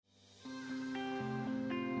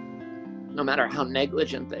no matter how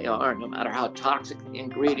negligent they are, no matter how toxic the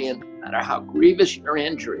ingredient, no matter how grievous your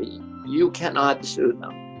injury, you cannot sue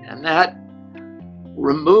them. And that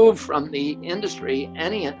removed from the industry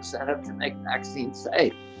any incentive to make vaccines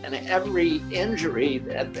safe. And every injury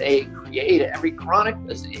that they create, every chronic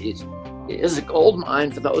disease, is a gold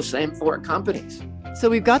mine for those same four companies. So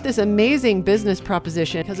we've got this amazing business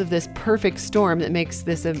proposition because of this perfect storm that makes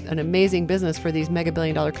this an amazing business for these mega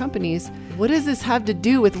billion-dollar companies. What does this have to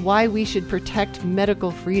do with why we should protect medical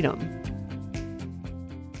freedom?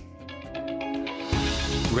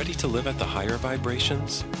 Ready to live at the higher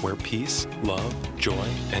vibrations, where peace, love, joy,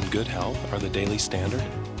 and good health are the daily standard?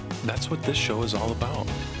 That's what this show is all about.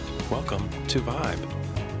 Welcome to Vibe.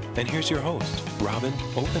 And here's your host, Robin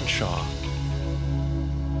Openshaw.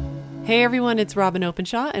 Hey everyone, it's Robin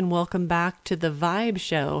Openshaw, and welcome back to the Vibe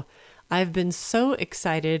Show. I've been so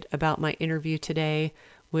excited about my interview today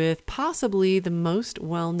with possibly the most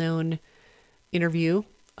well-known interview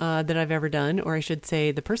that I've ever done, or I should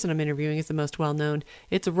say the person I'm interviewing is the most well-known.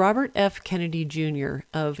 It's Robert F. Kennedy Jr.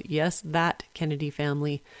 of, yes, that Kennedy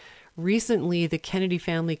family. Recently, the Kennedy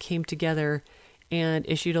family came together and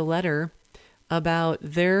issued a letter about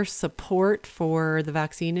their support for the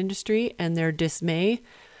vaccine industry and their dismay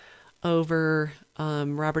over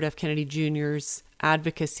Robert F. Kennedy Jr.'s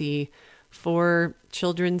advocacy for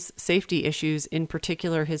children's safety issues, in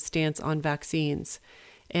particular his stance on vaccines.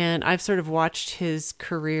 And I've sort of watched his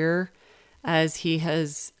career as he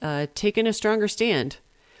has taken a stronger stand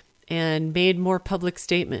and made more public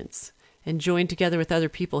statements and joined together with other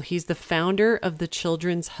people. He's the founder of the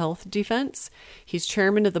Children's Health Defense. He's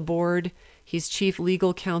chairman of the board. He's chief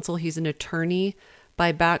legal counsel. He's an attorney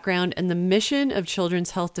by background. And the mission of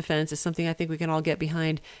Children's Health Defense is something I think we can all get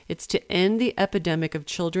behind. It's to end the epidemic of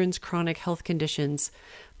children's chronic health conditions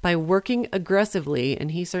by working aggressively,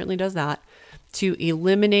 and he certainly does that, to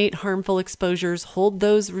eliminate harmful exposures, hold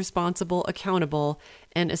those responsible accountable,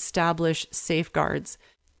 and establish safeguards.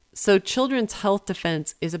 So Children's Health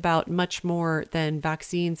Defense is about much more than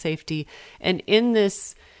vaccine safety. And in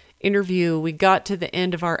this interview, we got to the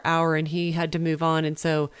end of our hour and he had to move on. And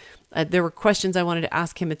so there were questions I wanted to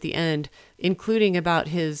ask him at the end, including about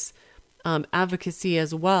his advocacy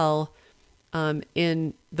as well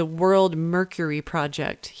in the World Mercury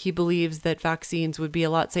Project. He believes that vaccines would be a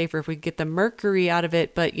lot safer if we get the mercury out of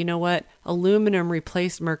it. But you know what? Aluminum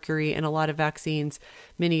replaced mercury in a lot of vaccines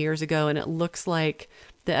many years ago. And it looks like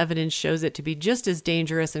the evidence shows it to be just as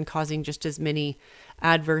dangerous and causing just as many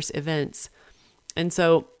adverse events. And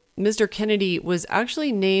so Mr. Kennedy was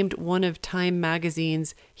actually named one of Time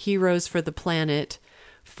Magazine's Heroes for the Planet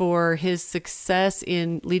for his success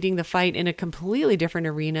in leading the fight in a completely different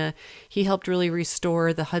arena. He helped really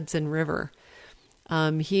restore the Hudson River.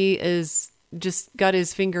 He is just got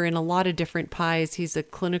his finger in a lot of different pies. He's a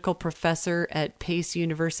clinical professor at Pace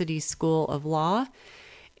University School of Law,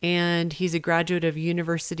 and he's a graduate of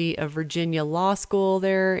University of Virginia Law School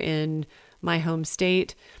there in my home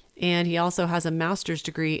state. And he also has a master's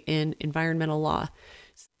degree in environmental law.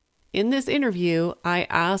 In this interview, I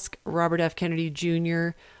asked Robert F. Kennedy Jr.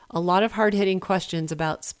 a lot of hard-hitting questions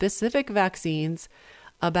about specific vaccines,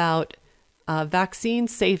 about vaccine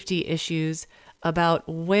safety issues, about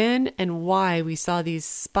when and why we saw these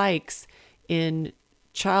spikes in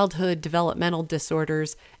childhood developmental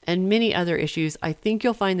disorders, and many other issues. I think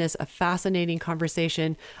you'll find this a fascinating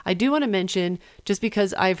conversation. I do want to mention, just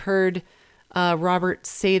because I've heard Robert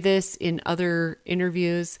say this in other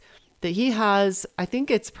interviews, that he has, I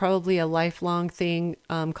think it's probably a lifelong thing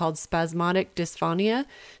called spasmodic dysphonia.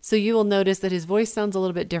 So you will notice that his voice sounds a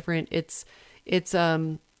little bit different. It's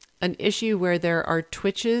an issue where there are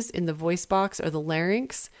twitches in the voice box or the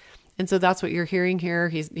larynx. And so that's what you're hearing here.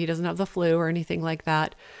 He doesn't have the flu or anything like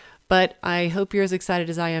that. But I hope you're as excited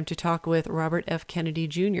as I am to talk with Robert F. Kennedy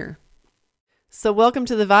Jr. So welcome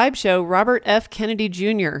to the Vibe Show, Robert F. Kennedy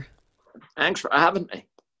Jr. Thanks for having me.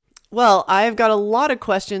 Well, I've got a lot of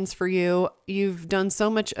questions for you. You've done so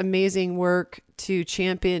much amazing work to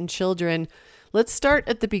champion children. Let's start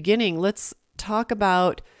at the beginning. Let's talk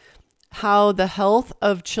about how the health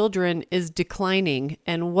of children is declining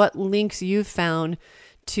and what links you've found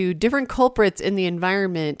to different culprits in the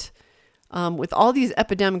environment with all these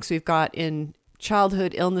epidemics we've got in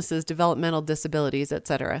childhood illnesses, developmental disabilities,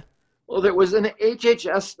 etc. Well, there was an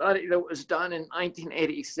HHS study that was done in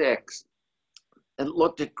 1986 that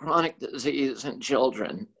looked at chronic disease in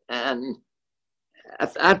children. And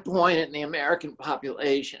at that point in the American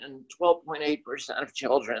population, 12.8% of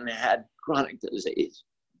children had chronic disease.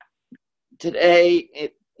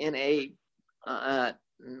 Today, in a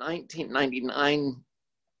 1999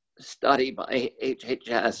 study by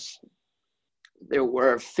HHS, there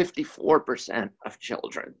were 54% of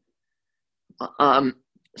children.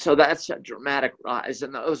 So that's a dramatic rise.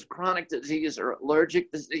 And those chronic diseases or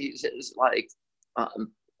allergic diseases like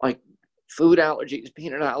food allergies,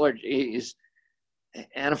 peanut allergies,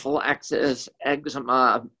 anaphylaxis,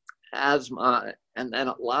 eczema, asthma, and then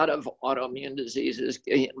a lot of autoimmune diseases,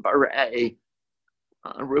 Guillain-Barré,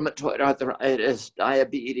 rheumatoid arthritis,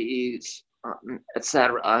 diabetes,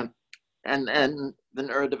 etc. And then the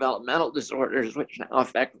neurodevelopmental disorders, which now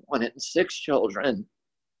affect 1 in 6 children,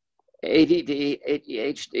 ADD,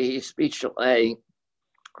 ADHD, speech delay,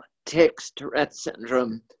 tics, Tourette's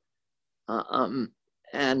syndrome,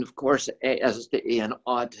 and of course, ASD and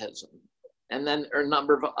autism. And then there are a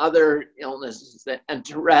number of other illnesses and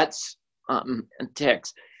Tourette's and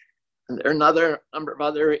tics. And there are another number of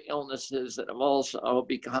other illnesses that have also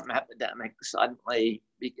become epidemic suddenly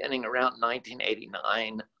beginning around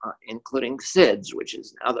 1989, including SIDS, which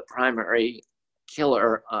is now the primary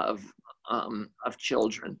killer of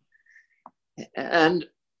children. And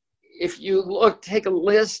if you take a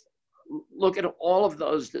list, look at all of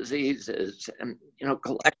those diseases, and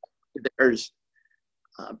collectively there's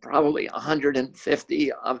probably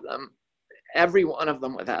 150 of them. Every one of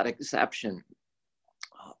them, without exception,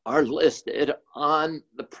 are listed on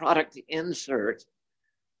the product insert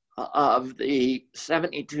of the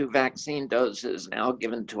 72 vaccine doses now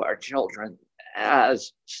given to our children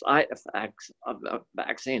as side effects of the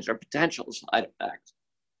vaccines or potential side effects,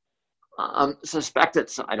 suspected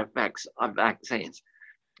side effects of vaccines.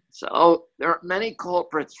 So there are many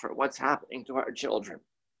culprits for what's happening to our children.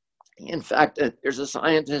 In fact, there's a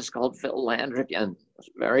scientist called Phil Landrigan,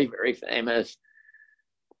 very, very famous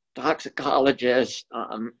toxicologist,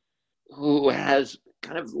 who has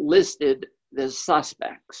kind of listed the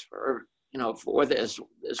suspects for this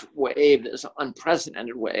wave, this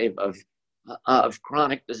unprecedented wave of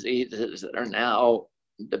chronic diseases that are now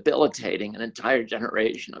debilitating an entire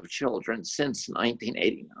generation of children since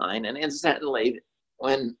 1989. And incidentally,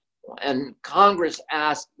 when Congress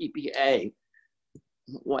asked EPA,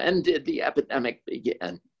 when did the epidemic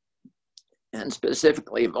begin, and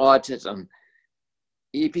specifically of autism,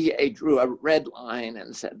 EPA drew a red line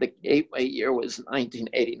and said the gateway year was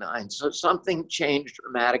 1989. So something changed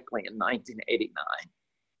dramatically in 1989.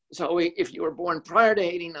 So if you were born prior to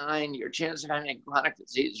 89, your chance of having a chronic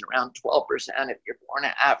disease is around 12%. If you're born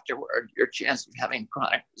afterward, your chance of having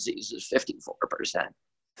chronic disease is 54%.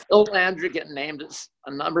 Phil Landrigan named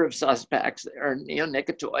a number of suspects. There are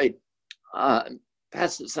neonicotinoid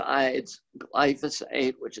pesticides,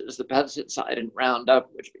 glyphosate, which is the pesticide in Roundup,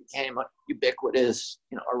 which became ubiquitous,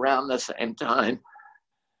 around the same time.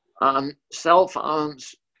 Cell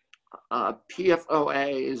phones,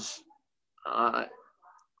 PFOAs,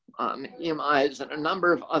 EMIs, and a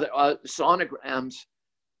number of other sonograms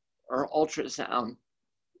or ultrasound,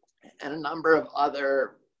 and a number of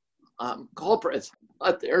other culprits.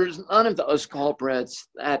 But there's none of those culprits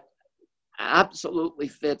that absolutely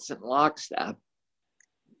fits in lockstep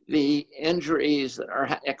the injuries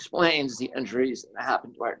that explains the injuries that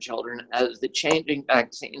happen to our children as the changing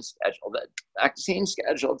vaccine schedule. The vaccine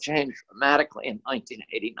schedule changed dramatically in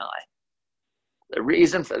 1989. The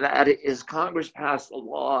reason for that is Congress passed a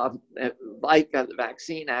law, like the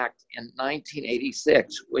Vaccine Act in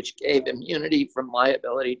 1986, which gave immunity from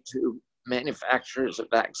liability to manufacturers of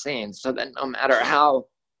vaccines, so that no matter how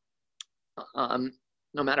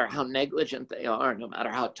negligent they are, no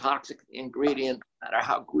matter how toxic the ingredient, no matter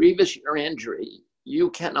how grievous your injury, you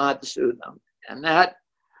cannot sue them. And that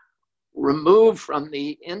removed from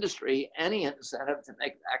the industry any incentive to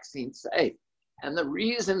make vaccines safe. And the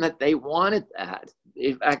reason that they wanted that,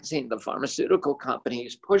 the pharmaceutical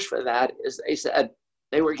companies pushed for that, is they said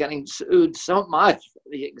they were getting sued so much for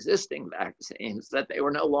the existing vaccines that they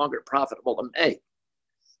were no longer profitable to make.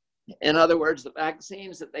 In other words, the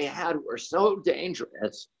vaccines that they had were so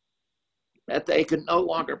dangerous that they could no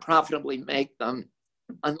longer profitably make them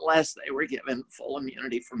unless they were given full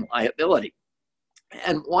immunity from liability.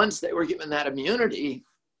 And once they were given that immunity,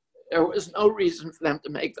 there was no reason for them to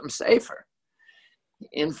make them safer.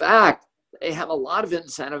 In fact, they have a lot of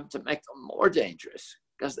incentive to make them more dangerous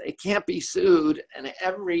because they can't be sued, and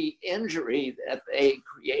every injury that they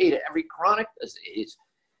create, every chronic disease,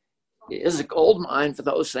 is a gold mine for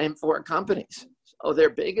those same 4 companies. So their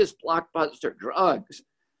biggest blockbuster drugs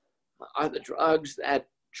are the drugs that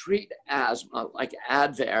treat asthma, like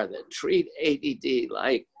Advair, that treat ADD,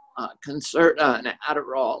 like Concerta and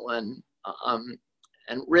Adderall and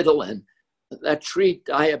Ritalin, that treat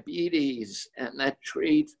diabetes and that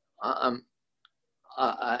treat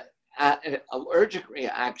allergic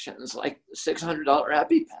reactions like $600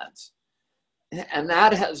 EpiPens. And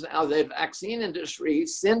that has now, the vaccine industry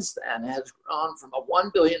since then has grown from a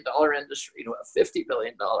 $1 billion industry to a $50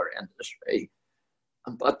 billion industry.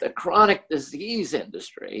 But the chronic disease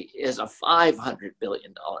industry is a $500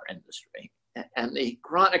 billion industry. And the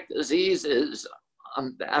chronic diseases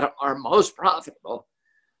that are most profitable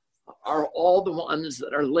are all the ones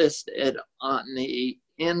that are listed on the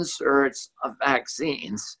inserts of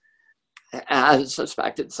vaccines as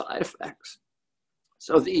suspected side effects.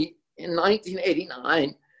 So in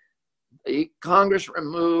 1989, the Congress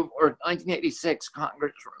removed, or 1986,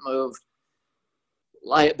 Congress removed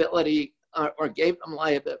liability or gave them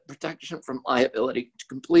protection from liability,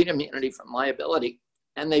 complete immunity from liability,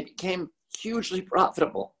 and they became hugely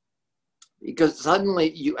profitable because suddenly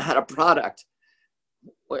you had a product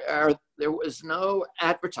where there was no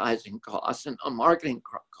advertising costs and no marketing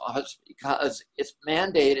costs because it's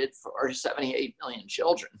mandated for 78 million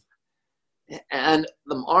children. And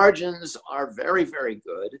the margins are very, very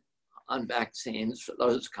good on vaccines for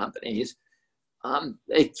those companies.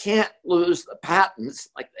 They can't lose the patents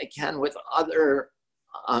like they can with other,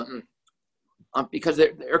 because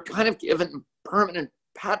they're kind of given permanent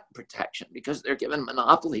patent protection because they're given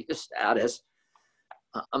monopoly status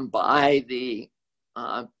by the,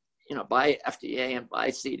 by FDA and by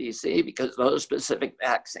CDC because those specific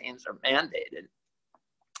vaccines are mandated.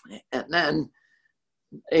 And then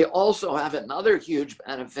they also have another huge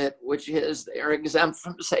benefit, which is they're exempt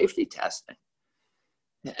from safety testing.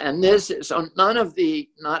 And this is, so not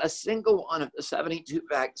a single one of the 72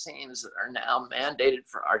 vaccines that are now mandated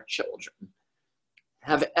for our children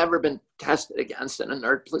have ever been tested against an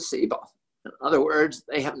inert placebo. In other words,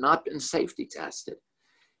 they have not been safety tested.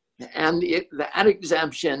 And that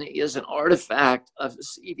exemption is an artifact of the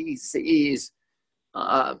CDC's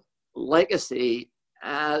legacy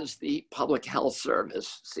as the Public Health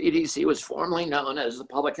Service. CDC was formerly known as the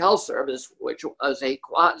Public Health Service, which was a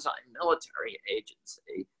quasi-military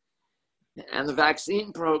agency. And the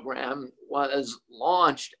vaccine program was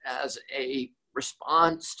launched as a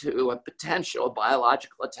response to a potential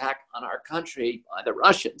biological attack on our country by the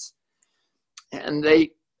Russians. And the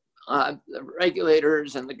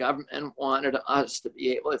regulators and the government wanted us to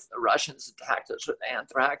be able, if the Russians attacked us with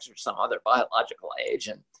anthrax or some other biological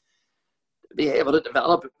agent, be able to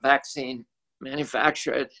develop a vaccine,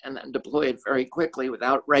 manufacture it, and then deploy it very quickly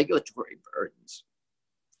without regulatory burdens.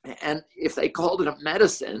 And if they called it a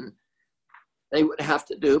medicine, they would have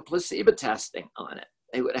to do placebo testing on it.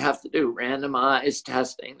 They would have to do randomized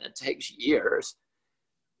testing that takes years.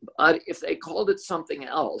 But if they called it something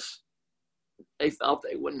else, they felt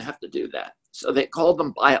they wouldn't have to do that. So they called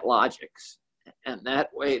them biologics. And that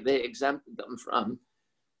way they exempted them from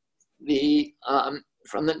the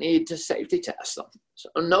need to safety test them. So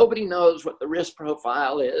nobody knows what the risk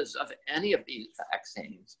profile is of any of these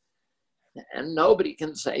vaccines. And nobody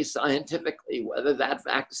can say scientifically whether that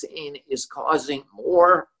vaccine is causing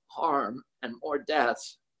more harm and more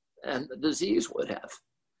deaths than the disease would have.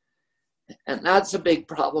 And that's a big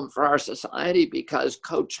problem for our society because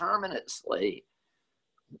coterminously,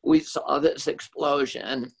 we saw this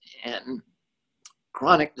explosion in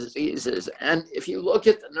chronic diseases. And if you look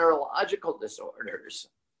at the neurological disorders,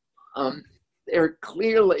 they're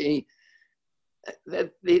clearly,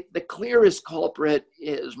 the clearest culprit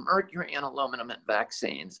is mercury and aluminum in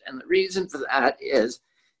vaccines. And the reason for that is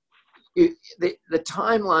the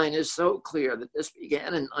timeline is so clear that this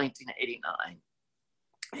began in 1989.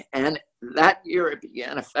 And that year it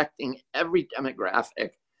began affecting every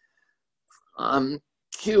demographic,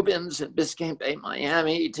 Cubans in Biscayne Bay,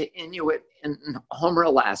 Miami, to Inuit in Homer,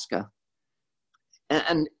 Alaska.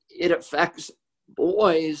 And it affects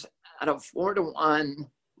boys at a 4-to-1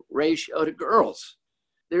 ratio to girls.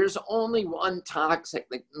 There's only one toxic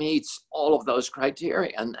that meets all of those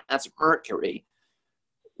criteria, and that's mercury,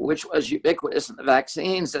 which was ubiquitous in the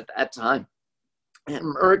vaccines at that time. And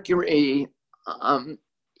mercury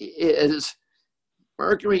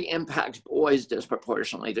impacts boys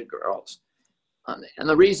disproportionately to girls. And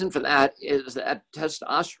the reason for that is that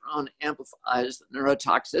testosterone amplifies the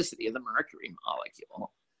neurotoxicity of the mercury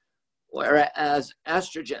molecule, whereas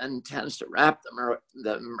estrogen tends to wrap the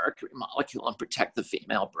mercury molecule and protect the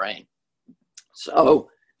female brain. So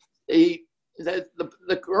the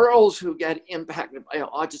girls who get impacted by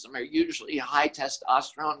autism are usually high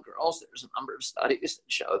testosterone girls. There's a number of studies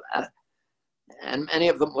that show that. And many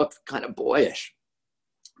of them look kind of boyish,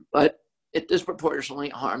 but it disproportionately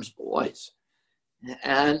harms boys.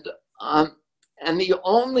 And the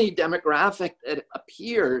only demographic that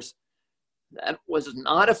appears that was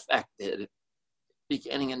not affected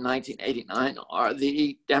beginning in 1989 are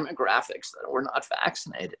the demographics that were not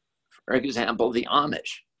vaccinated. For example, the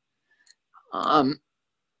Amish.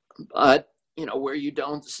 But, where you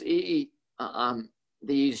don't see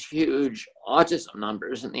these huge autism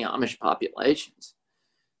numbers in the Amish populations.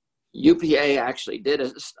 UPA actually did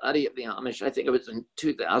a study of the Amish, I think it was in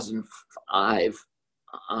 2005,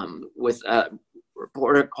 with a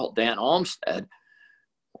reporter called Dan Olmsted,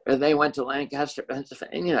 where they went to Lancaster,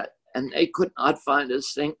 Pennsylvania, and they could not find a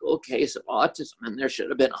single case of autism, and there should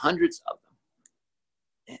have been hundreds of them.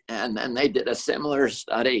 And then they did a similar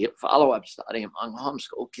study, a follow-up study among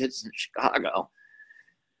homeschool kids in Chicago,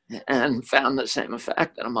 and found the same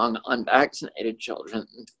effect that among unvaccinated children,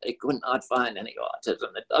 they could not find any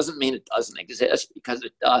autism. It doesn't mean it doesn't exist, because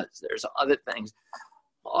it does. There's other things.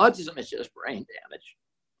 Autism is just brain damage.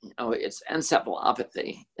 It's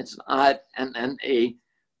encephalopathy. It's not, and then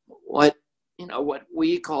what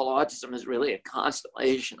we call autism is really a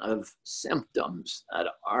constellation of symptoms that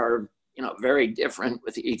are, very different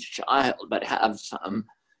with each child, but have some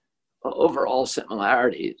overall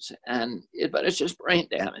similarities. But it's just brain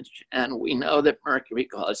damage. And we know that mercury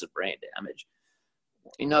causes brain damage.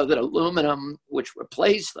 We know that aluminum, which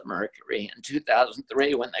replaced the mercury in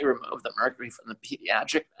 2003, when they removed the mercury from the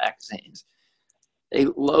pediatric vaccines, they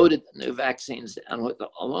loaded the new vaccines down with the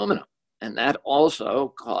aluminum. And that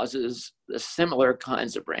also causes the similar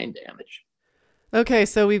kinds of brain damage. Okay,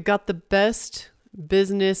 so we've got the best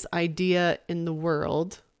business idea in the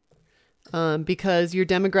world, because your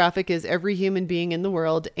demographic is every human being in the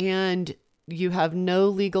world, and you have no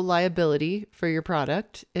legal liability for your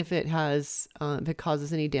product if it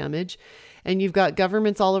causes any damage. And you've got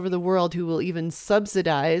governments all over the world who will even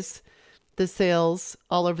subsidize the sales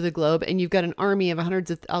all over the globe. And you've got an army of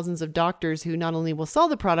hundreds of thousands of doctors who not only will sell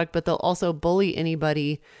the product, but they'll also bully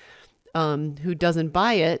anybody who doesn't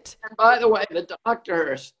buy it. And by the way, the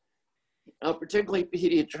doctors, particularly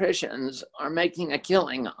pediatricians, are making a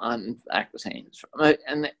killing on vaccines,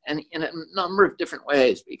 and in a number of different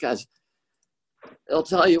ways, because they'll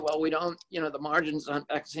tell you, well, we don't, the margins on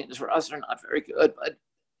vaccines for us are not very good, but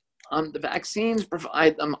the vaccines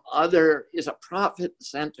provide them is a profit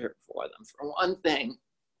center for them. For one thing,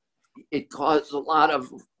 it caused a lot of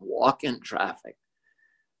walk-in traffic.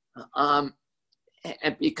 And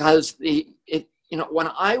because when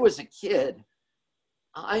I was a kid,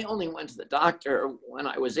 I only went to the doctor when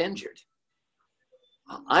I was injured.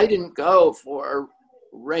 I didn't go for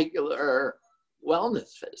regular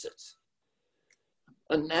wellness visits.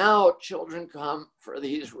 And now children come for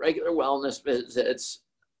these regular wellness visits,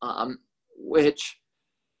 which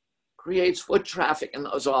creates foot traffic in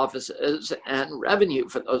those offices and revenue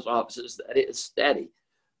for those offices that is steady.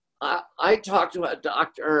 I talked to a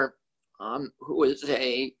doctor who was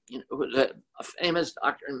a famous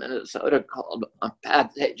doctor in Minnesota called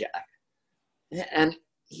Pat Zajac. And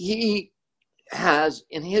he has,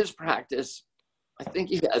 in his practice, I think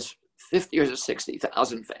he has 50 or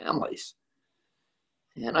 60,000 families.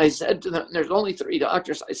 And I said to them, there's only 3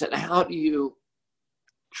 doctors. I said, how do you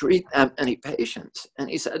treat that many patients?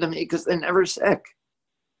 And he said to me, because they're never sick.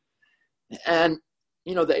 And,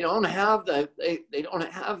 they don't have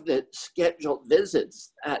the scheduled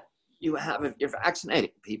visits that you have if you're vaccinating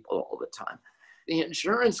people all the time. The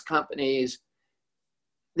insurance companies,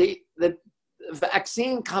 the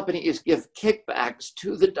vaccine companies give kickbacks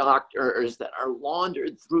to the doctors that are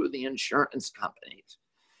laundered through the insurance companies.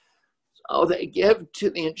 So they give to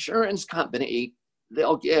the insurance company,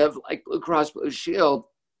 they'll give, like Blue Cross Blue Shield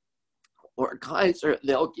or Kaiser,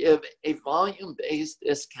 they'll give a volume-based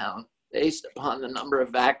discount based upon the number of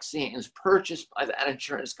vaccines purchased by that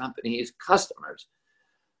insurance company's customers.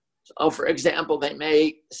 So, for example, they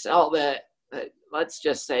may sell let's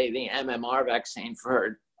just say the MMR vaccine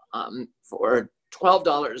for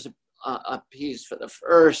 $12 a piece for the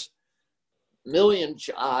first 1 million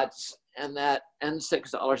shots, and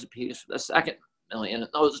 $6 a piece for the second 1 million.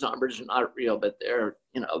 And those numbers are not real, but they're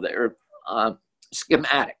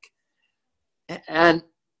schematic. And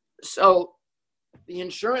so the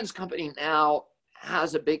insurance company now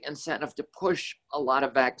has a big incentive to push a lot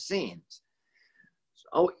of vaccines.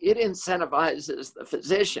 So it incentivizes the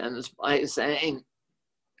physicians by saying,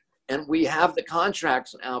 and we have the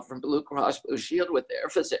contracts now from Blue Cross Blue Shield with their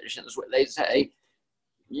physicians where they say,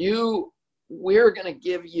 we're going to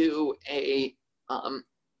give you a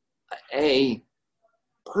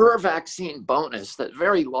per vaccine bonus that's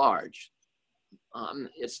very large.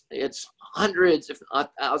 It's hundreds, if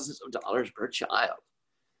not thousands of dollars per child.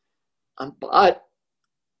 But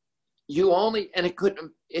you only, and it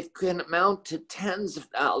can amount to tens of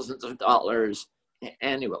thousands of dollars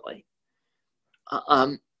annually,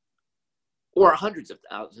 or hundreds of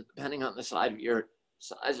thousands, depending on the size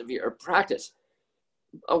of your practice.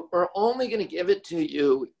 But we're only going to give it to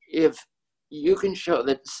you if you can show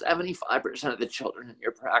that 75% of the children in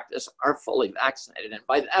your practice are fully vaccinated. And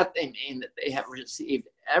by that, they mean that they have received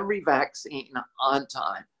every vaccine on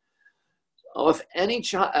time. So if any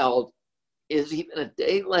child is even a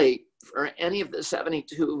day late for any of the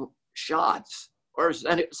 72 shots or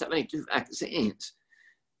 72 vaccines,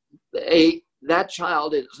 that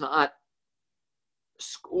child is not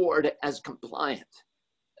scored as compliant.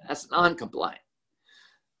 That's non-compliant.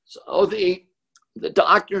 So the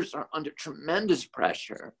doctors are under tremendous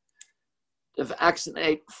pressure to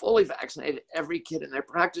fully vaccinate every kid in their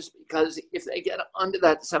practice, because if they get under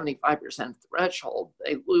that 75% threshold,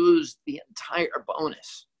 they lose the entire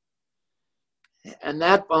bonus. And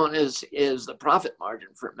that bonus is the profit margin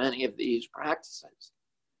for many of these practices.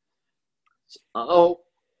 So,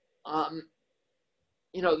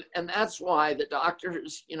 and that's why the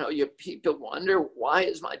doctors, people wonder, why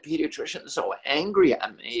is my pediatrician so angry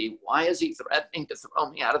at me? Why is he threatening to throw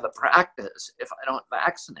me out of the practice if I don't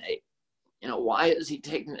vaccinate? Why is he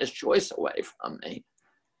taking this choice away from me?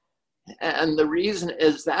 And the reason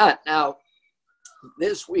is that now,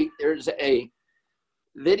 this week, there's a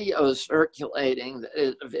video circulating that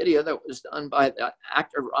is a video that was done by the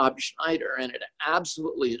actor Rob Schneider, and it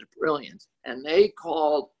absolutely is brilliant. And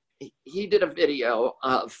he did a video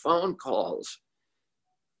of phone calls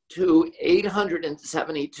to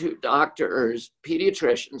 872 doctors,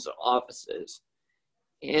 pediatricians' offices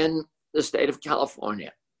in the state of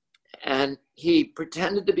California. And he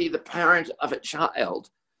pretended to be the parent of a child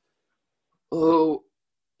who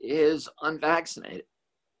is unvaccinated.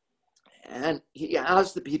 And he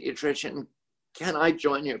asked the pediatrician, can I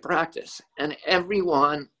join your practice? And every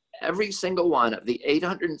single one of the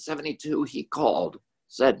 872 he called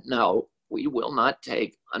said, no, we will not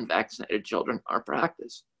take unvaccinated children in our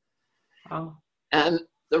practice. Oh. And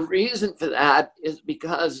the reason for that is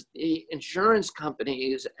because the insurance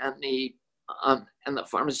companies and the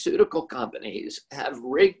pharmaceutical companies have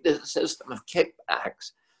rigged the system of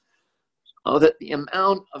kickbacks so that the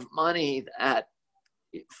amount of money that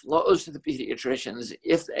flows to the pediatricians,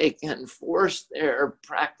 if they can force their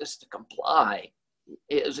practice to comply,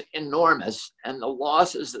 is enormous, and the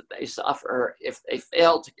losses that they suffer if they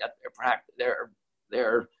fail to get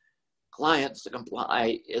their clients to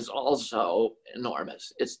comply is also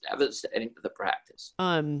enormous. It's devastating to the practice.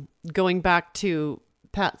 Going back to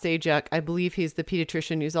Pat Zajac, I believe he's the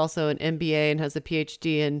pediatrician who's also an MBA and has a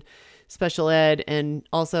PhD in special ed, and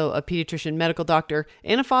also a pediatrician medical doctor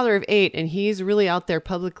and a father of 8. And he's really out there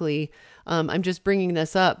publicly. I'm just bringing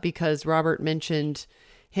this up because Robert mentioned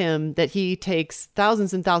him, that he takes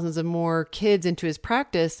thousands and thousands of more kids into his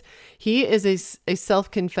practice. He is a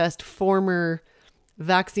self-confessed former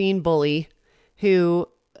vaccine bully who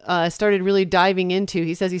started really diving into,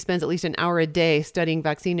 he says he spends at least an hour a day studying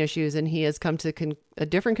vaccine issues, and he has come to a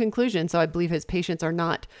different conclusion. So I believe his patients are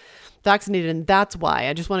not vaccinated. And that's why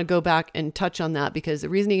I just want to go back and touch on that, because the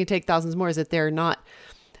reason he can take thousands more is that they're not,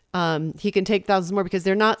 he can take thousands more because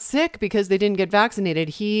they're not sick because they didn't get vaccinated.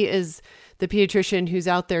 He is the pediatrician who's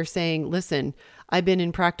out there saying, listen, I've been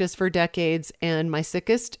in practice for decades, and my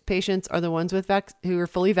sickest patients are the ones who are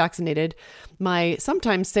fully vaccinated. My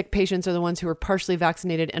sometimes sick patients are the ones who are partially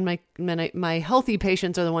vaccinated, and my healthy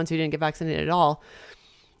patients are the ones who didn't get vaccinated at all.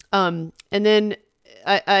 And then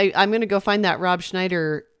I'm going to go find that Rob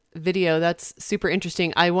Schneider video. That's super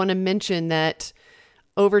interesting. I want to mention that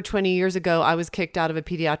over 20 years ago, I was kicked out of a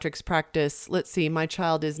pediatrics practice. Let's see, my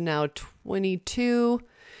child is now 22.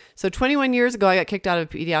 So 21 years ago, I got kicked out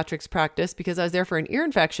of a pediatrics practice because I was there for an ear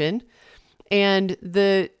infection. And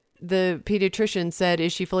the pediatrician said,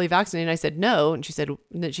 is she fully vaccinated? And I said, no. And she said,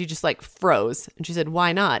 that she just like froze. And she said,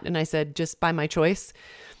 why not? And I said, just by my choice.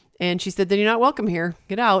 And she said, then you're not welcome here.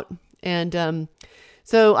 Get out. And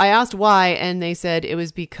so I asked why, and they said it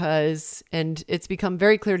was because, and it's become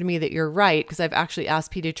very clear to me that you're right, because I've actually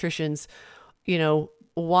asked pediatricians,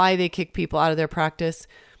 why they kick people out of their practice.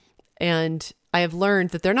 And I have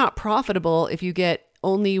learned that they're not profitable if you get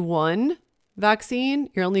only one vaccine.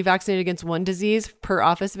 You're only vaccinated against one disease per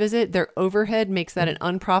office visit. Their overhead makes that an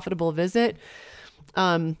unprofitable visit.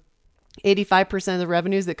 85% of the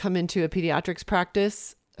revenues that come into a pediatrics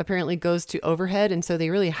practice apparently goes to overhead. And so they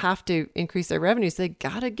really have to increase their revenues. They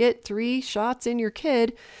got to get 3 shots in your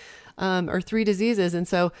kid, or 3 diseases. And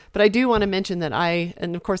so, but I do want to mention that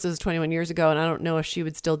and of course this is 21 years ago, and I don't know if she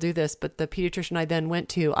would still do this, but the pediatrician I then went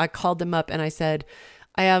to, I called them up and I said,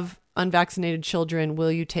 I have unvaccinated children.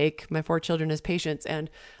 Will you take my 4 children as patients? And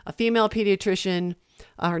a female pediatrician,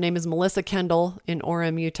 her name is Melissa Kendall in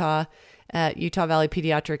Orem, Utah, at Utah Valley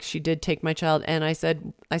Pediatrics. She did take my child. And I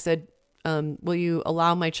said, will you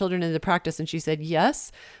allow my children into the practice? And she said,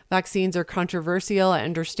 yes, vaccines are controversial. I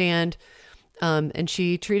understand And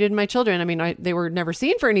she treated my children. I mean, they were never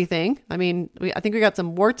seen for anything. I mean, I think we got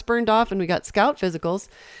some warts burned off and we got scout physicals.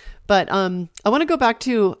 But I want to go back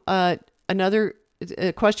to another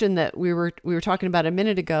question that we were talking about a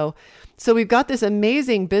minute ago. So we've got this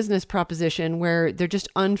amazing business proposition where they're just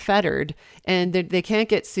unfettered and they can't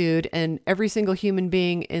get sued, and every single human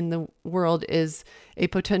being in the world is a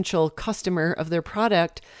potential customer of their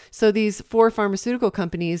product. So these 4 pharmaceutical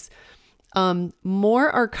companies,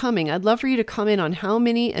 more are coming. I'd love for you to comment on how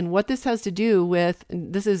many and what this has to do with.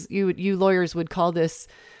 And this is you lawyers would call this.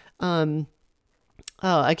 I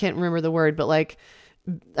can't remember the word, but like,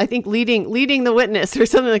 I think leading the witness or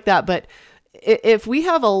something like that. But if we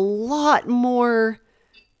have a lot more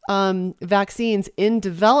vaccines in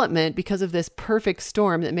development because of this perfect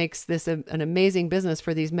storm that makes this an amazing business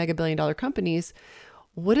for these mega billion-dollar companies,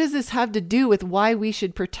 what does this have to do with why we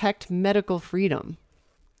should protect medical freedom?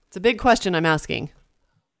 It's a big question I'm asking.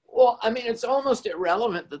 Well, I mean, it's almost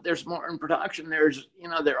irrelevant that there's more in production. There's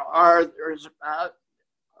about,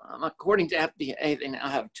 according to FDA, they now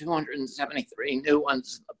have 273 new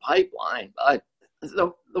ones in the pipeline, but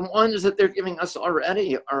the ones that they're giving us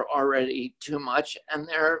already are already too much, and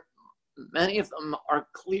many of them are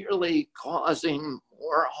clearly causing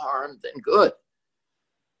more harm than good.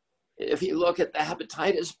 If you look at the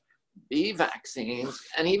hepatitis B vaccines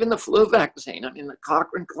and even the flu vaccine, I mean, the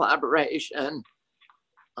Cochrane collaboration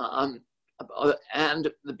and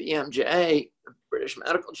the BMJ, the British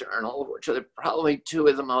Medical Journal, which are probably 2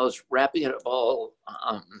 of the most reputable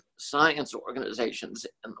science organizations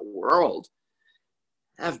in the world,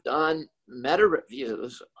 have done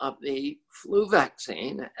meta-reviews of the flu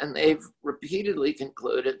vaccine, and they've repeatedly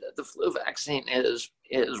concluded that the flu vaccine is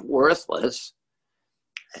worthless,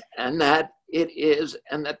 and that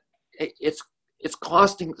it's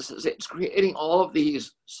costing, it's creating all of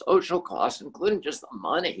these social costs, including just the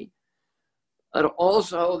money, but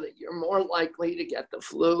also that you're more likely to get the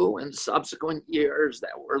flu in subsequent years,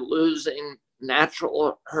 that we're losing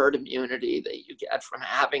natural herd immunity that you get from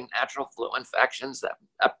having natural flu infections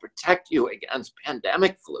that protect you against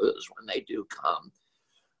pandemic flus when they do come,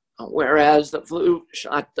 whereas the flu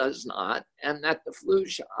shot does not, and that the flu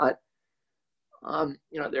shot,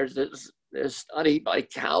 there's this study by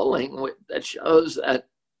Cowling that shows that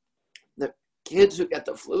the kids who get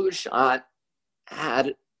the flu shot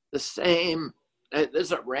had the same, this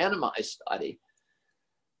is a randomized study,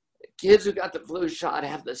 kids who got the flu shot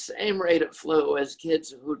have the same rate of flu as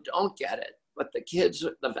kids who don't get it, but the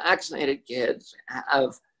vaccinated kids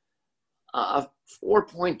have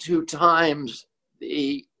 4.2 times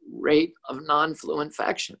the rate of non-flu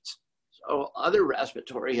infections. So other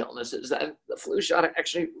respiratory illnesses, that the flu shot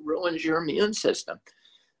actually ruins your immune system.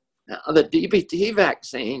 Now, the DPT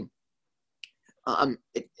vaccine,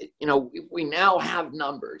 we now have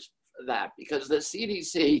numbers for that because the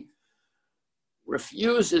CDC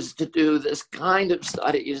refuses to do this kind of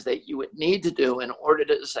studies that you would need to do in order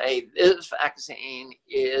to say this vaccine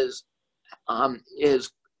is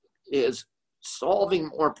solving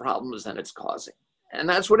more problems than it's causing. And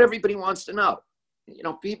that's what everybody wants to know.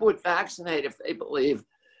 People would vaccinate if they believe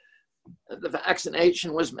that the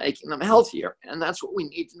vaccination was making them healthier. And that's what we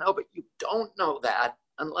need to know. But you don't know that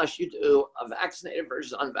unless you do a vaccinated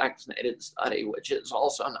versus unvaccinated study, which is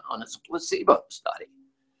also known as a placebo study.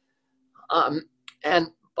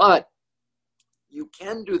 But you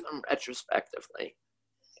can do them retrospectively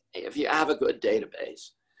if you have a good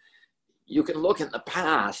database. You can look in the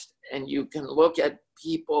past and you can look at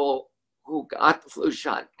people who got the flu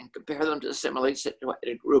shot and compare them to similarly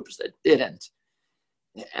situated groups that didn't.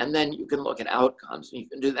 And then you can look at outcomes, and you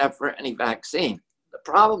can do that for any vaccine. The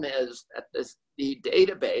problem is that the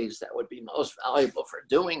database that would be most valuable for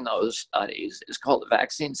doing those studies is called the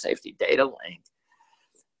Vaccine Safety Data Link.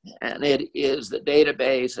 And it is the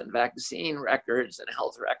database and vaccine records and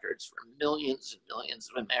health records for millions and millions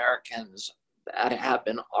of Americans that have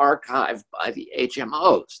been archived by the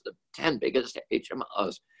HMOs, the 10 biggest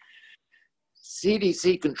HMOs.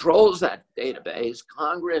 CDC controls that database.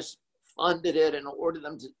 Congress funded it and ordered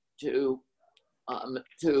them to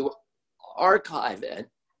archive it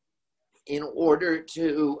in order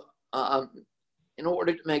to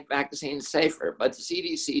make vaccines safer. But the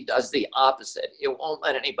CDC does the opposite. It won't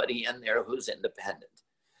let anybody in there who's independent.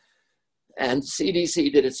 And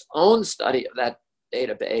CDC did its own study of that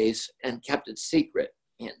database and kept it secret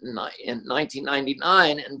in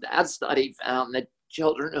 1999. And that study found that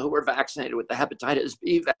children who were vaccinated with the hepatitis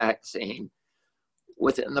B vaccine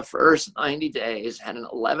within the first 90 days had an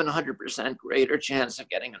 1,100% greater chance of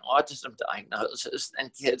getting an autism diagnosis than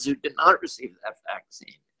kids who did not receive that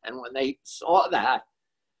vaccine. And when they saw that,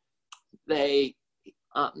 they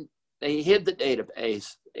they hid the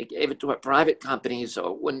database. They gave it to a private company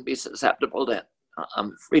so it wouldn't be susceptible to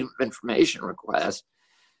freedom of information requests.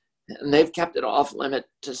 And they've kept it off limit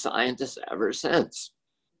to scientists ever since.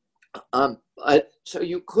 But so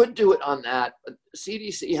you could do it on that, but the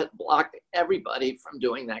CDC has blocked everybody from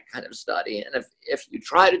doing that kind of study. And if you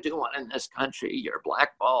try to do one in this country, you're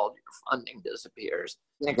blackballed, your funding disappears,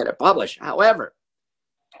 you can't get it published. However,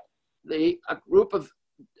 a group of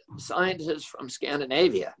scientists from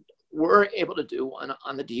Scandinavia were able to do one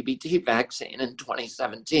on the DBT vaccine in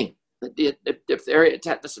 2017. The diphtheria,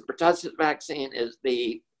 tetanus, and pertussis vaccine is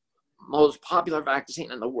the most popular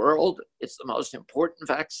vaccine in the world. It's the most important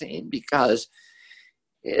vaccine because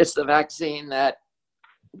it's the vaccine that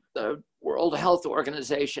the World Health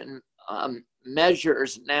Organization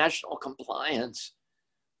measures national compliance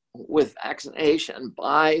with vaccination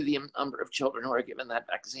by the number of children who are given that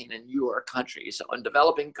vaccine in your country. So in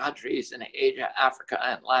developing countries in Asia, Africa,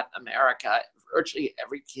 and Latin America, virtually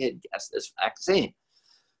every kid gets this vaccine.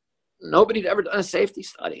 Nobody had ever done a safety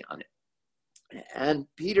study on it. And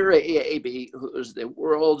Peter Aabe, who is the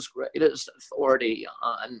world's greatest authority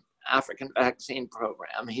on African vaccine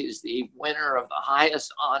program, he's the winner of the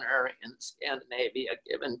highest honor in Scandinavia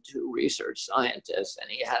given to research scientists, and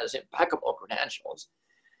he has impeccable credentials.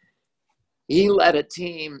 He led a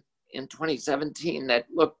team in 2017 that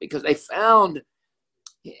looked, because they found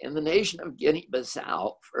in the nation of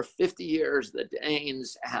Guinea-Bissau, for 50 years, the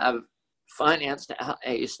Danes have financed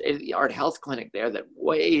a state-of-the-art health clinic there that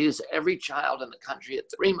weighs every child in the country at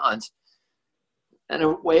 3 months, and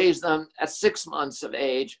it weighs them at 6 months of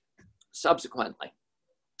age subsequently.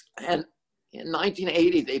 And in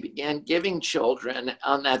 1980, they began giving children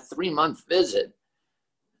on that 3-month visit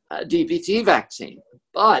a DPT vaccine,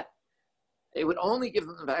 but they would only give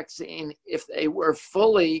them the vaccine if they were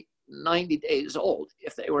fully 90 days old.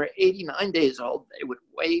 If they were 89 days old, they would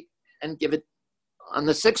wait and give it on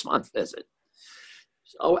the 6-month visit.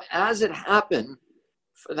 So as it happened,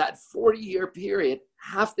 for that 40-year period,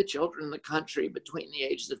 half the children in the country between the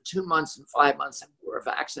ages of 2 months and 5 months were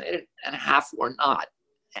vaccinated and half were not.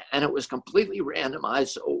 And it was completely randomized,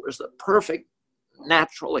 so it was the perfect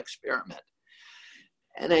natural experiment.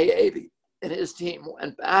 And Aabe and his team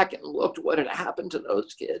went back and looked what had happened to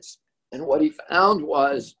those kids. And what he found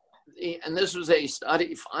was, and this was a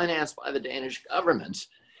study financed by the Danish government,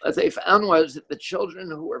 what they found was that the children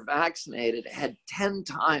who were vaccinated had 10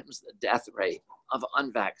 times the death rate of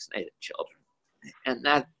unvaccinated children.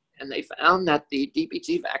 And they found that the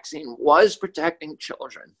DPT vaccine was protecting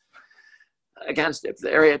children against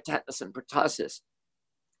diphtheria, tetanus, and pertussis.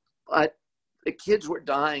 But the kids were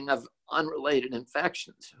dying of unrelated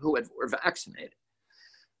infections who were vaccinated.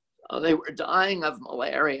 So they were dying of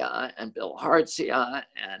malaria and bilharzia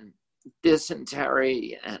and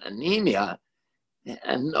dysentery and anemia.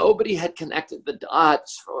 And nobody had connected the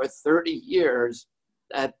dots for 30 years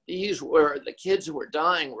that these were the kids who were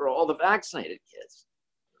dying were all the vaccinated kids,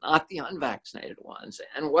 not the unvaccinated ones.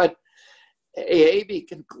 And what Aabe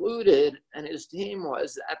concluded and his team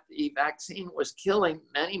was that the vaccine was killing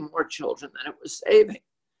many more children than it was saving.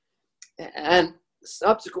 And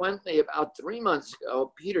subsequently, about 3 months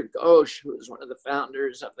ago, Peter Ghosh, who is one of the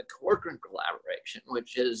founders of the Cochrane Collaboration,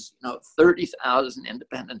 which is 30,000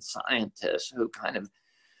 independent scientists who kind of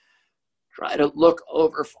try to look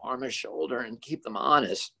over pharma's shoulder and keep them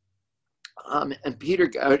honest. And Peter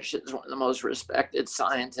Ghosh is one of the most respected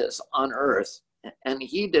scientists on earth. And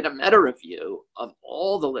he did a meta-review of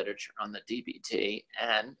all the literature on the DPT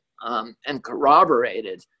and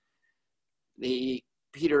corroborated the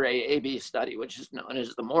Peter Aabe study, which is known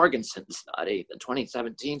as the Morganson study, the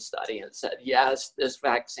 2017 study, and said, yes, this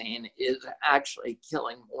vaccine is actually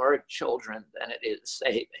killing more children than it is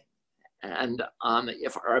saving. And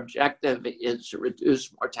if our objective is to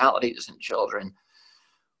reduce mortalities in children,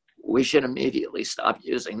 we should immediately stop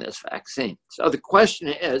using this vaccine. So the question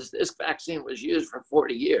is, this vaccine was used for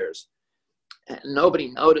 40 years, and nobody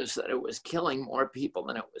noticed that it was killing more people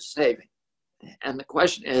than it was saving. And the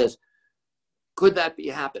question is, could that be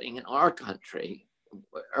happening in our country,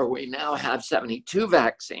 where we now have 72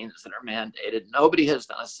 vaccines that are mandated? Nobody has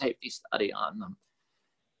done a safety study on them.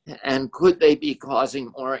 And could they be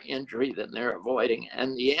causing more injury than they're avoiding?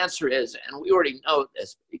 And the answer is, and we already know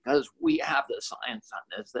this because we have the science on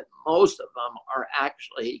this, that most of them are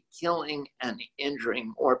actually killing and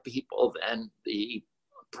injuring more people than the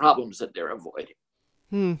problems that they're avoiding.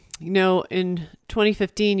 In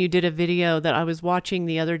 2015, you did a video that I was watching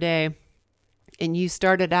the other day, and you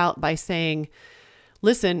started out by saying,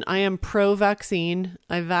 listen, I am pro-vaccine.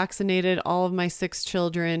 I vaccinated all of my 6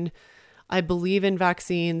 children. I believe in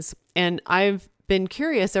vaccines. And I've been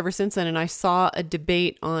curious ever since then. And I saw a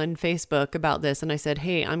debate on Facebook about this. And I said,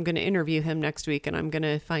 hey, I'm going to interview him next week and I'm going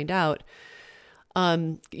to find out.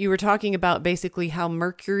 You were talking about basically how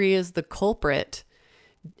mercury is the culprit.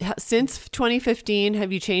 Since 2015,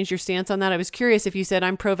 have you changed your stance on that? I was curious if you said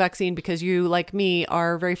I'm pro-vaccine because you, like me,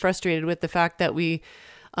 are very frustrated with the fact that we,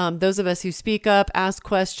 those of us who speak up, ask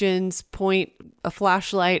questions, point a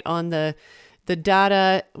flashlight on the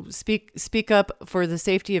data, speak up for the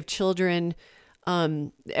safety of children.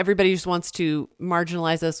 Everybody just wants to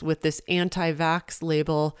marginalize us with this anti-vax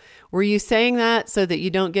label. Were you saying that so that you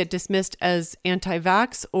don't get dismissed as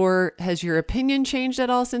anti-vax, or has your opinion changed at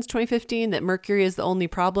all since 2015 that mercury is the only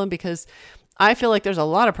problem? Because I feel like there's a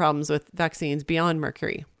lot of problems with vaccines beyond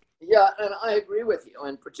mercury. Yeah, and I agree with you.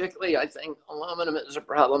 And particularly, I think aluminum is a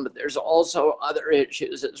problem, but there's also other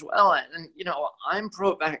issues as well. And, I'm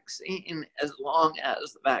pro-vaccine as long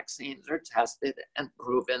as the vaccines are tested and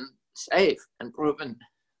proven safe and proven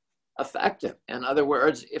effective. In other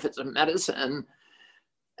words, if it's a medicine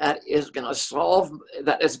that is going to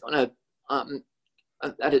that is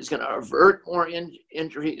going to avert more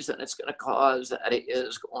injuries than it's going to cause, that it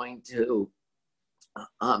is going to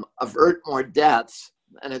avert more deaths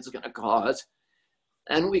than it's going to cause,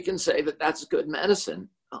 and we can say that that's good medicine.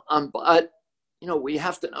 But we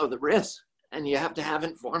have to know the risk, and you have to have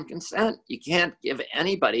informed consent. You can't give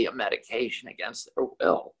anybody a medication against their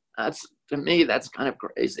will. To me, that's kind of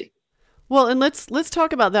crazy. Well, and let's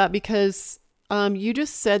talk about that, because you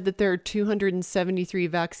just said that there are 273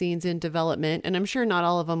 vaccines in development, and I'm sure not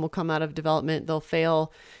all of them will come out of development. They'll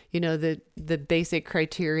fail, the basic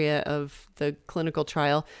criteria of the clinical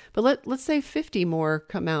trial. But let's say 50 more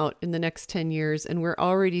come out in the next 10 years, and we're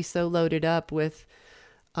already so loaded up with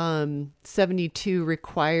 72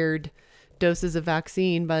 required doses of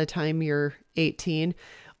vaccine by the time you're 18.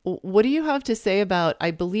 What do you have to say about, I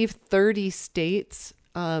believe 30 states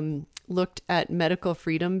looked at medical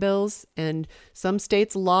freedom bills, and some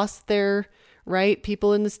states lost their right.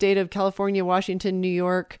 People in the state of California, Washington, New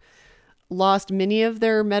York lost many of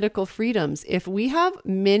their medical freedoms. If we have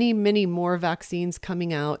many, many more vaccines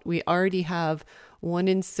coming out, we already have 1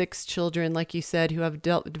 in 6 children, like you said, who have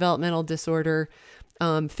developmental disorder.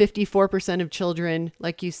 54% of children,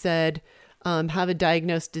 like you said, have a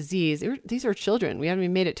diagnosed disease. These are children. We haven't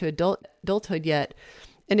even made it to adulthood yet.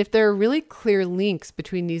 And if there are really clear links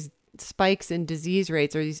between these spikes in disease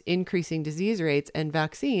rates or these increasing disease rates and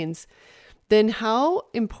vaccines, then how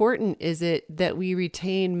important is it that we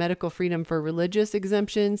retain medical freedom for religious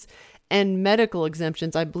exemptions and medical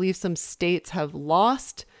exemptions? I believe some states have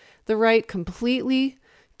lost the right completely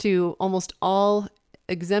to almost all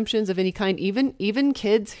exemptions of any kind, even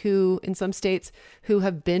kids who, in some states, who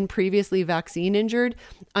have been previously vaccine injured.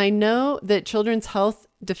 I know that Children's Health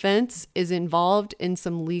Defense is involved in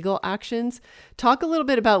some legal actions. Talk a little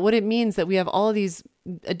bit about what it means that we have all of these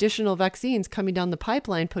additional vaccines coming down the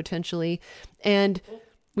pipeline potentially, and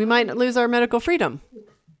we might lose our medical freedom.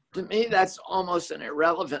 To me, that's almost an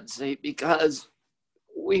irrelevancy, because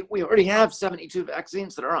we already have 72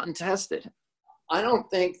 vaccines that are untested. I don't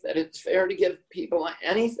think that it's fair to give people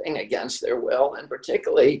anything against their will, and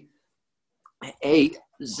particularly a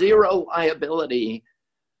zero liability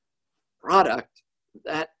product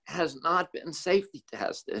that has not been safety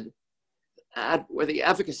tested, where the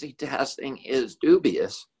efficacy testing is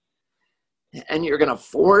dubious, and you're going to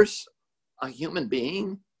force a human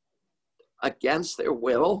being against their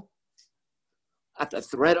will at the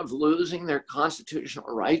threat of losing their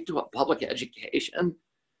constitutional right to a public education.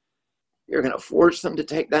 You're going to force them to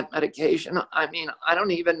take that medication. I mean, I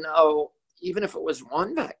don't even know, even if it was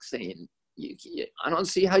one vaccine, I don't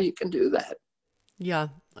see how you can do that. Yeah.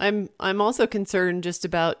 I'm also concerned just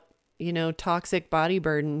about, toxic body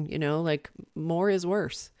burden, like more is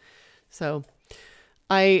worse. So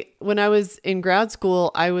when I was in grad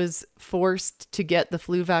school, I was forced to get the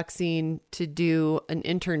flu vaccine to do an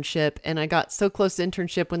internship. And I got so close to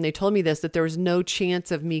internship when they told me this, that there was no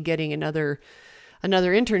chance of me getting another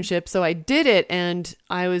internship. So I did it. And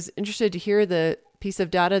I was interested to hear the piece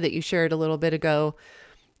of data that you shared a little bit ago,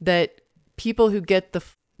 that people who get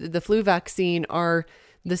the flu vaccine have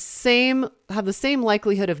the same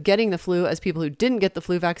likelihood of getting the flu as people who didn't get the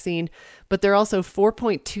flu vaccine, but they're also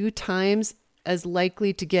 4.2 times as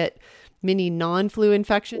likely to get many non-flu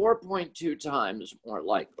infections. 4.2 times more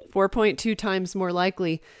likely. 4.2 times more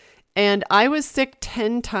likely. And I was sick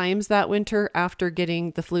 10 times that winter after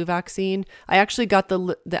getting the flu vaccine. I actually got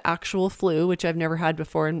the actual flu, which I've never had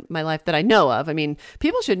before in my life that I know of. I mean,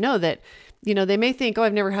 people should know that they may think, oh,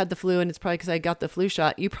 I've never had the flu and it's probably because I got the flu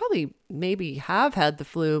shot. You probably maybe have had the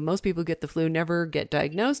flu. Most people get the flu, never get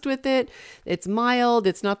diagnosed with it. It's mild.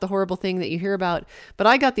 It's not the horrible thing that you hear about. But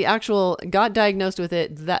I got diagnosed with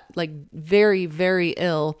it that like very, very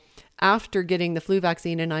ill after getting the flu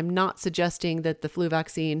vaccine. And I'm not suggesting that the flu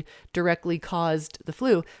vaccine directly caused the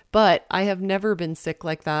flu, but I have never been sick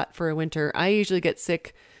like that for a winter. I usually get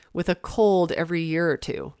sick with a cold every year or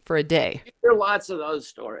two for a day. There are lots of those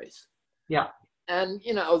stories. Yeah. And,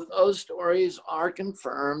 those stories are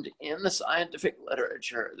confirmed in the scientific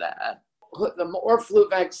literature that the more flu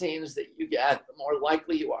vaccines that you get, the more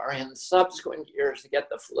likely you are in subsequent years to get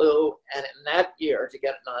the flu, and in that year to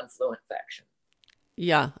get a non-flu infection.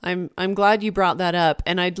 Yeah, I'm glad you brought that up.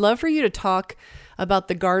 And I'd love for you to talk about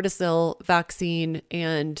the Gardasil vaccine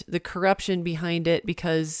and the corruption behind it,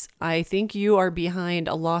 because I think you are behind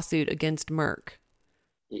a lawsuit against Merck.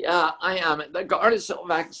 Yeah, I am. The Gardasil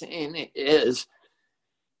vaccine is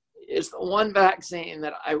the one vaccine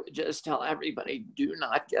that I would just tell everybody, do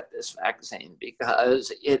not get this vaccine, because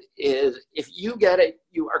it is, if you get it,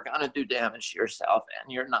 you are going to do damage to yourself, and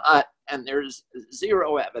you're not, and there's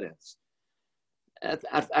zero evidence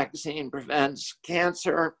that vaccine prevents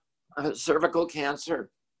cancer, cervical cancer,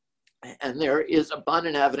 and there is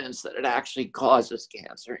abundant evidence that it actually causes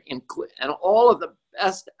cancer. And all of the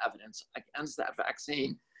best evidence against that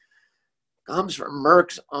vaccine comes from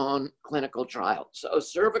Merck's own clinical trial. So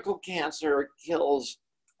cervical cancer kills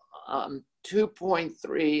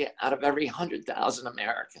 2.3 out of every 100,000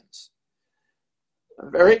 Americans. A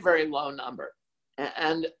very, very low number.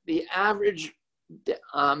 And the average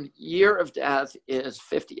year of death is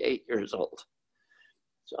 58 years old.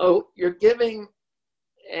 So you're giving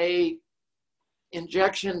a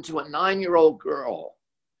injection to a 9-year-old girl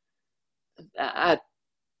that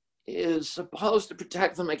is supposed to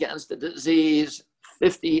protect them against the disease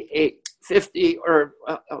 50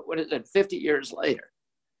 years later.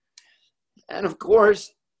 And of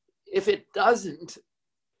course, if it doesn't,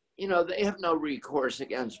 they have no recourse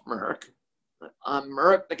against Merck.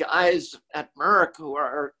 Merck, the guys at Merck who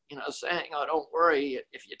are, saying, oh, don't worry,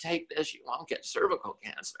 if you take this, you won't get cervical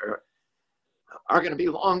cancer, are going to be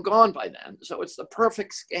long gone by then. So it's the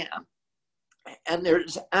perfect scam. And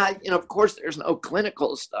there's, of course, there's no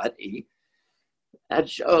clinical study that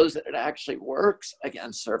shows that it actually works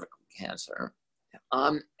against cervical cancer.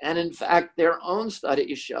 And in fact, their own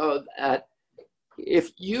studies show that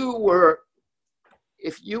if you were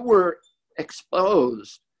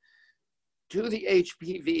exposed to the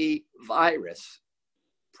HPV virus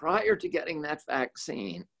prior to getting that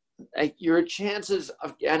vaccine, your chances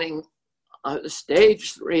of getting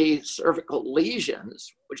stage 3 cervical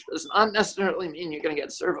lesions, which does not necessarily mean you're going to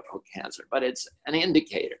get cervical cancer, but it's an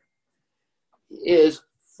indicator, is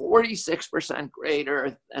 46%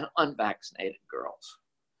 greater than unvaccinated girls.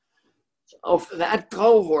 So for that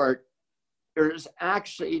cohort, there's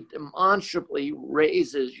actually demonstrably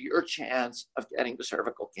raises your chance of getting the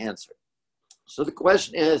cervical cancer. So the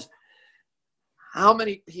question is, how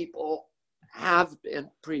many people have been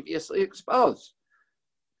previously exposed?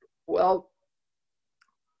 Well,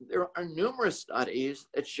 there are numerous studies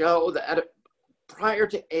that show that prior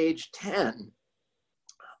to age 10,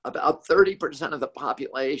 about 30% of the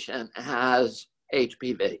population has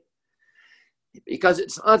HPV. Because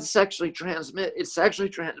it's not sexually transmitted, it's sexually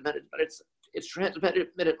transmitted, but it's transmitted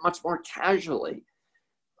much more casually.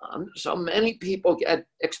 So many people get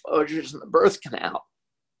exposures in the birth canal.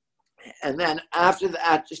 And then after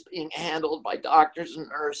that, just being handled by doctors and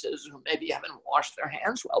nurses who maybe haven't washed their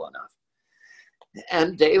hands well enough.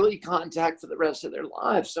 And daily contact for the rest of their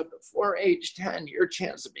lives. So before age 10, your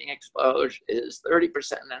chance of being exposed is 30%.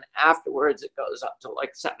 And then afterwards, it goes up to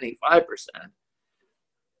like 75%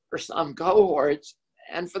 for some cohorts.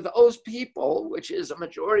 And for those people, which is a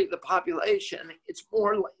majority of the population, it's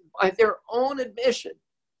more, by their own admission,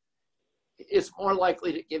 it's more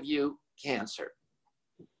likely to give you cancer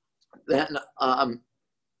than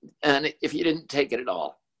and if you didn't take it at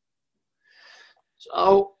all.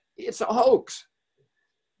 So it's a hoax.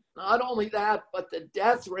 Not only that, but the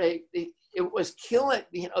death rate, it was killing,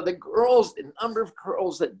 the girls, the number of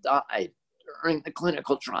girls that died during the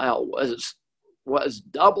clinical trial was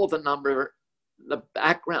double the number, the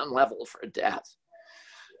background level for death.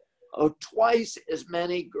 Oh, twice as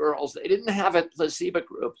many girls. They didn't have a placebo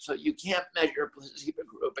group, so you can't measure a placebo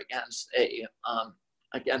group against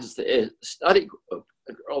the study group,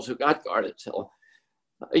 the girls who got Gardasil.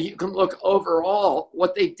 You can look overall.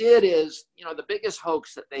 What they did is, the biggest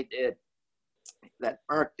hoax that they did, that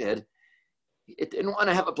Merck did, it didn't want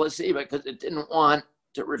to have a placebo because it didn't want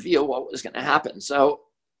to reveal what was going to happen. So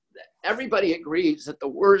everybody agrees that the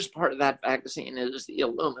worst part of that vaccine is the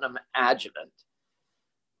aluminum adjuvant.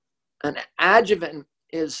 An adjuvant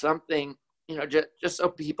is something, just so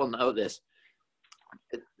people know this,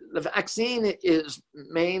 the vaccine is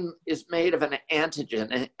made of an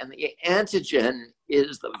antigen, and the antigen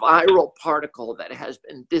is the viral particle that has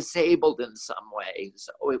been disabled in some way.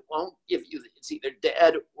 So it won't give you, it's either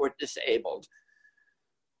dead or disabled.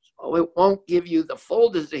 So it won't give you the full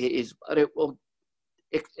disease, but it will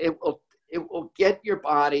get your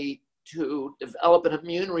body to develop an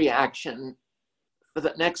immune reaction for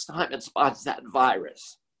the next time it spots that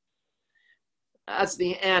virus. That's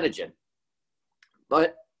the antigen.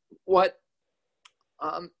 But what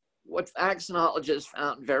vaccinologists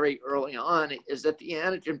found very early on is that the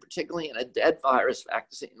antigen, particularly in a dead virus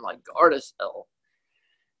vaccine like Gardasil,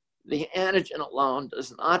 the antigen alone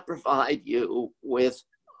does not provide you with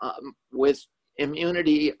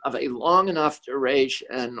immunity of a long enough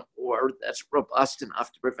duration or that's robust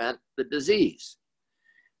enough to prevent the disease.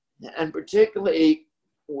 And particularly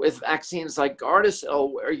with vaccines like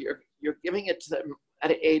Gardasil, where you're giving it to them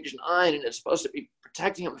at age 9 and it's supposed to be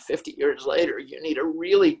protecting them 50 years later, you need a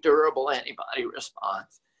really durable antibody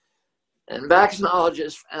response. And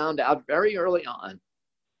vaccinologists found out very early on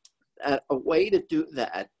that a way to do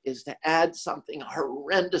that is to add something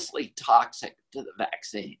horrendously toxic to the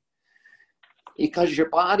vaccine, because your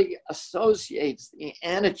body associates the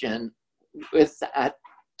antigen with that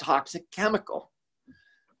toxic chemical.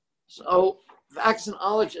 So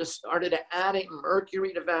vaccinologists started adding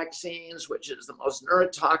mercury to vaccines, which is the most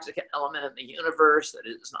neurotoxic element in the universe that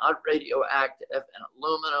is not radioactive, and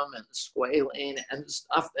aluminum and squalene and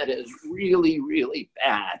stuff that is really, really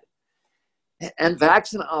bad. And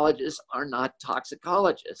vaccinologists are not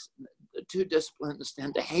toxicologists. The two disciplines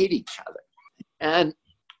tend to hate each other. And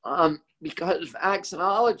because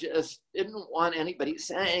vaccinologists didn't want anybody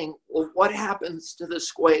saying, well, what happens to the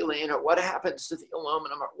squalene, or what happens to the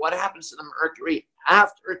aluminum, or what happens to the mercury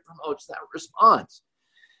after it promotes that response?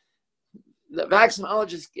 The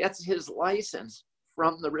vaccinologist gets his license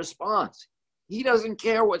from the response. He doesn't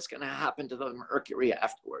care what's going to happen to the mercury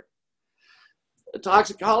afterward. The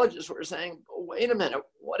toxicologists were saying, well, wait a minute,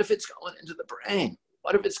 what if it's going into the brain?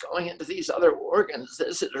 What if it's going into these other organs?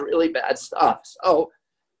 This is really bad stuff. So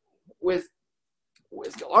with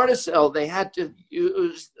Gardasil, they had to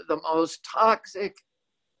use the most toxic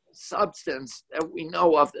substance that we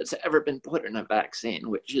know of that's ever been put in a vaccine,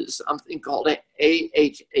 which is something called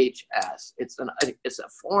AHHS. It's a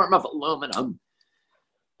form of aluminum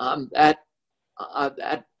that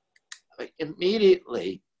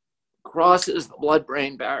immediately crosses the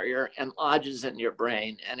blood-brain barrier and lodges in your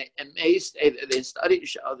brain. And it may stay there. The studies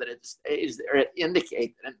show that it stays there. It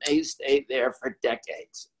indicates that it may stay there for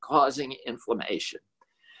decades, causing inflammation.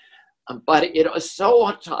 But it is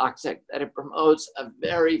so toxic that it promotes a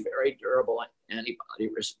very, very durable antibody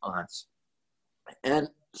response. And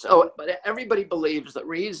so, but everybody believes the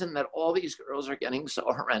reason that all these girls are getting so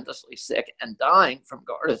horrendously sick and dying from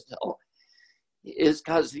Gardasil is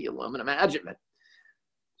because of the aluminum adjuvant.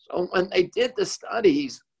 So when they did the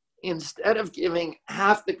studies, instead of giving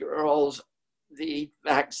half the girls the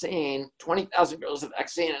vaccine, 20,000 girls the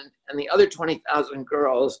vaccine, and the other 20,000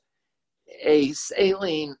 girls a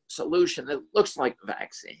saline solution that looks like the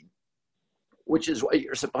vaccine, which is what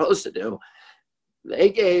you're supposed to do, they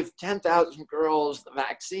gave 10,000 girls the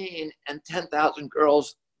vaccine and 10,000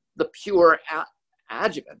 girls the pure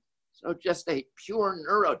adjuvant. So just a pure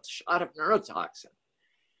shot of neurotoxin.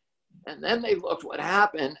 And then they looked what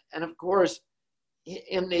happened. And of course,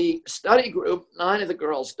 in the study group, 9 of the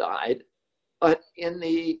girls died, but in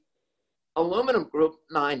the aluminum group,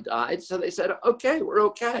 9 died. So they said, okay, we're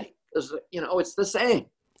okay, because it's the same.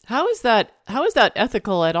 How is that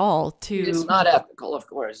ethical at all? It's not ethical, of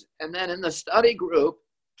course. And then in the study group,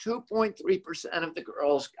 2.3% of the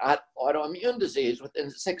girls got autoimmune disease within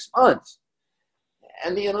 6 months.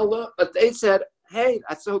 And but they said, hey,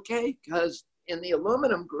 that's okay, because in the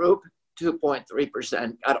aluminum group,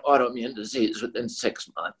 2.3% got autoimmune disease within 6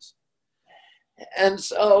 months. And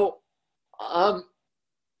so and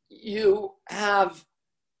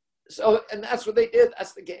that's what they did.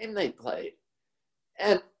 That's the game they played.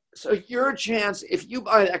 And so your chance, if you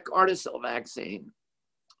buy that Gardasil vaccine,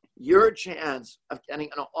 your chance of getting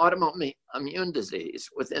an autoimmune disease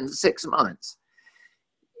within 6 months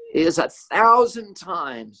is 1,000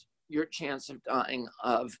 times your chance of dying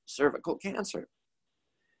of cervical cancer.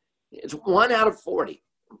 It's 1 out of 40.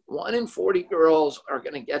 1 in 40 girls are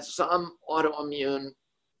going to get some autoimmune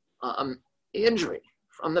injury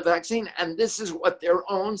from the vaccine. And this is what their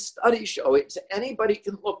own studies show. Anybody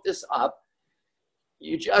can look this up.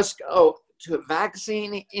 You just go to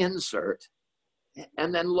vaccine insert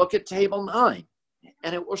and then look at table 9,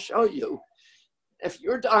 and it will show you if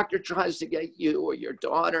your doctor tries to get you or your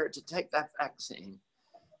daughter to take that vaccine,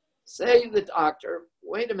 say to the doctor,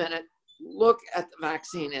 wait a minute, look at the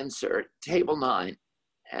vaccine insert, table 9,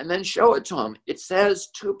 and then show it to them. It says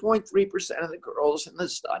 2.3% of the girls in the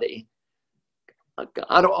study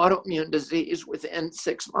got autoimmune disease within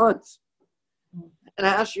 6 months. And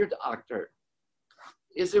ask your doctor,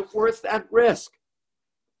 is it worth that risk?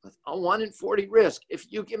 A 1 in 40 risk.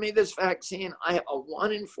 If you give me this vaccine, I have a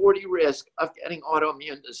 1 in 40 risk of getting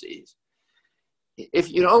autoimmune disease.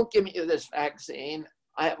 If you don't give me this vaccine,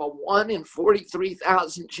 I have a 1 in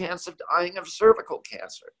 43,000 chance of dying of cervical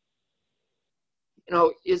cancer.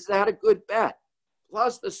 Is that a good bet?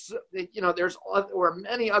 Plus, there are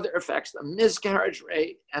many other effects, the miscarriage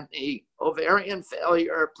rate and the ovarian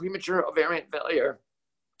failure, premature ovarian failure.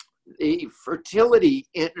 The fertility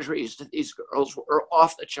injuries to these girls were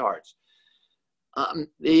off the charts.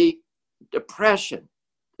 The depression,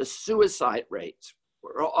 the suicide rates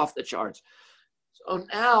were off the charts. So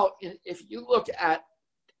now, if you look at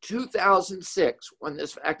 2006, when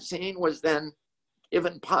this vaccine was then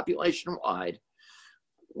given population-wide,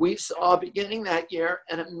 we saw beginning that year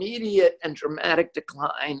an immediate and dramatic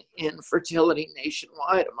decline in fertility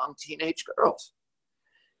nationwide among teenage girls.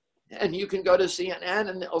 And you can go to CNN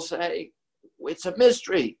and they'll say, it's a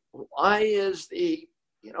mystery. Why is the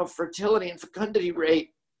fertility and fecundity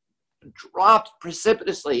rate dropped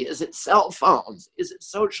precipitously? Is it cell phones? Is it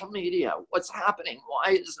social media? What's happening?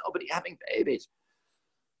 Why is nobody having babies?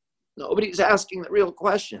 Nobody's asking the real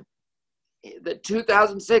question. The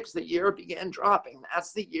 2006, the year it began dropping,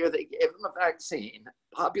 that's the year they gave them a vaccine,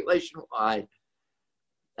 population-wide,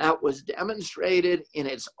 that was demonstrated in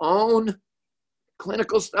its own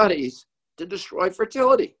clinical studies to destroy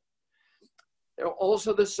fertility. There are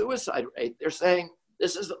also the suicide rate. They're saying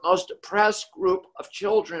this is the most depressed group of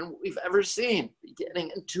children we've ever seen, beginning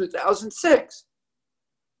in 2006.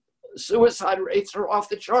 Suicide rates are off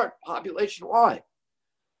the chart, population-wide.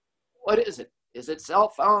 What is it? Is it cell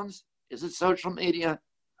phones? Is it social media?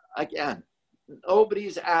 Again,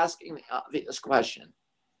 nobody's asking the obvious question.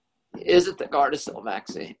 Is it the Gardasil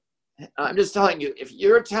vaccine? I'm just telling you, if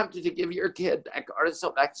you're tempted to give your kid that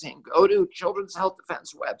Gardasil vaccine, go to Children's Health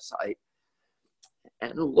Defense website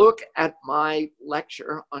and look at my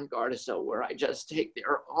lecture on Gardasil, where I just take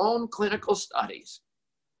their own clinical studies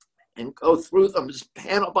and go through them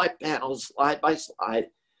panel by panel, slide by slide,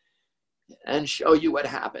 and show you what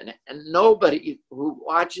happened. And nobody who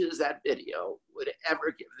watches that video would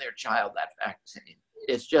ever give their child that vaccine.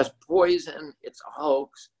 It's just poison. It's a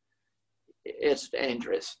hoax. It's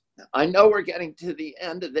dangerous. I know we're getting to the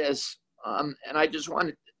end of this, and I just want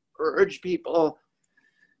to urge people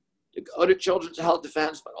to go to Children's Health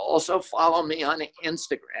Defense, but also follow me on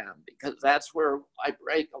Instagram, because that's where I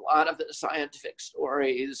break a lot of the scientific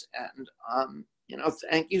stories. And,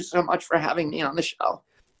 thank you so much for having me on the show.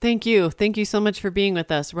 Thank you. Thank you so much for being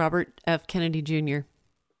with us, Robert F. Kennedy Jr.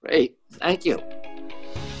 Great. Thank you.